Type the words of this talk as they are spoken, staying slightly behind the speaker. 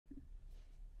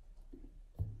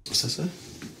What's that say?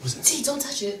 What's that? T, don't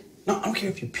touch it. No, I don't care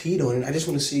if you peed on it. I just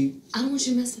want to see. I don't want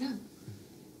you to mess it up.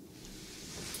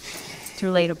 It's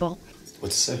relatable.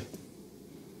 What's it say?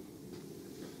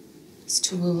 It's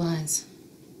 2 blue lines.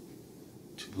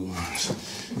 2 blue lines.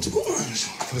 2 blue lines.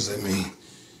 What does that mean?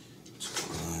 2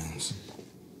 blue lines.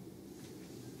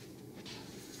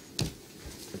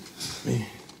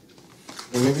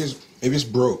 Maybe it's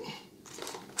broke.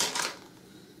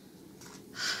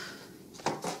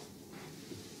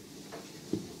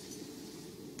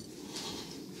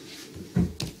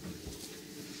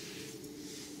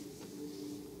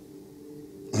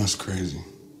 That's crazy.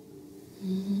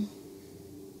 Mm-hmm.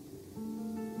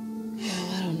 Yeah,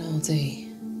 well, I don't know, D.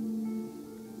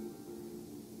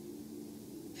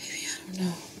 Baby, I don't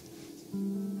know.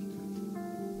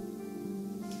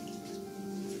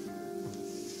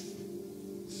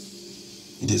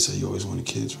 You did say you always wanted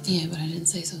kids, right? Yeah, but I didn't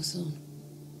say so soon.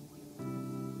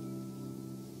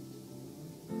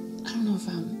 I don't know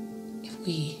if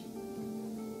we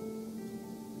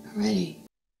are ready.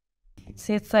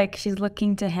 See, it's like she's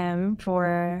looking to him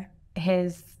for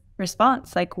his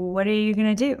response. Like, what are you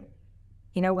going to do?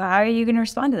 You know, how are you going to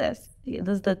respond to this? This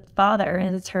is the father,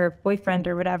 and it's her boyfriend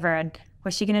or whatever, and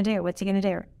what's she going to do? What's he going to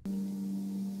do?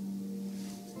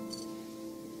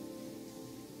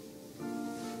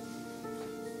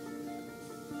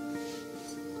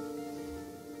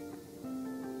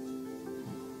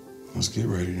 Let's get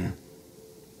ready then.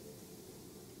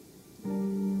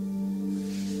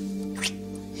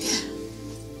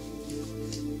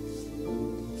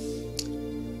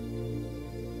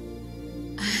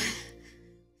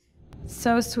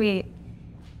 So sweet.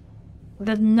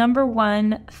 The number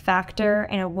one factor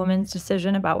in a woman's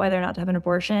decision about whether or not to have an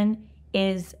abortion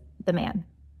is the man.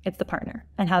 It's the partner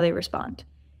and how they respond.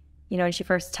 You know, when she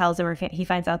first tells him, or he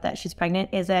finds out that she's pregnant,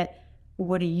 is it,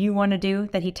 what do you want to do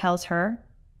that he tells her?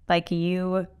 Like,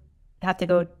 you have to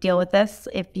go deal with this.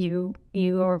 If you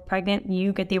are pregnant,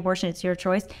 you get the abortion, it's your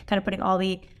choice. Kind of putting all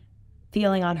the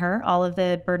feeling on her, all of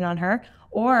the burden on her.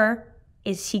 Or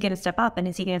is he going to step up and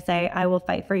is he going to say, I will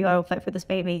fight for you, I will fight for this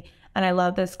baby? And I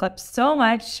love this clip so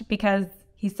much because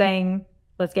he's saying,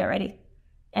 let's get ready.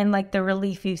 And like the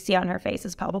relief you see on her face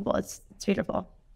is palpable. It's beautiful.